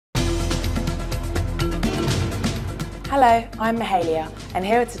Hello, I'm Mahalia, and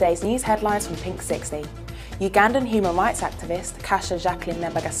here are today's news headlines from Pinksixty. Ugandan human rights activist Kasha Jacqueline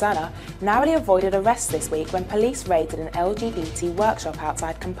Nabagasera narrowly avoided arrest this week when police raided an LGBT workshop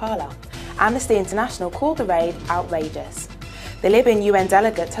outside Kampala. Amnesty International called the raid outrageous. The Libyan UN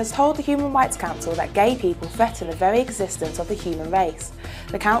delegate has told the Human Rights Council that gay people threaten the very existence of the human race.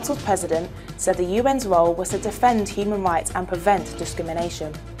 The Council's president said the UN's role was to defend human rights and prevent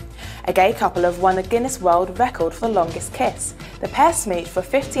discrimination. A gay couple have won the Guinness World Record for the longest kiss. The pair smooched for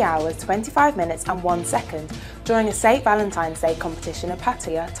 50 hours, 25 minutes and 1 second during a St Valentine's Day competition in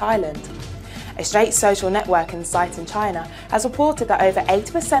Pattaya, Thailand. A straight social networking site in China has reported that over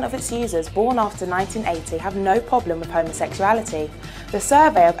 80% of its users born after 1980 have no problem with homosexuality. The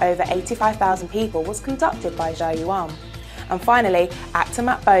survey of over 85,000 people was conducted by Jiayuan. And finally, actor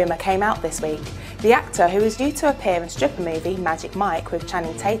Bomer came out this week. The actor, who is due to appear in stripper movie Magic Mike with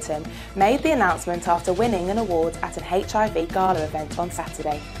Channing Tatum, made the announcement after winning an award at an HIV gala event on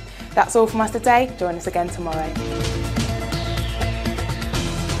Saturday. That's all from us today. Join us again tomorrow.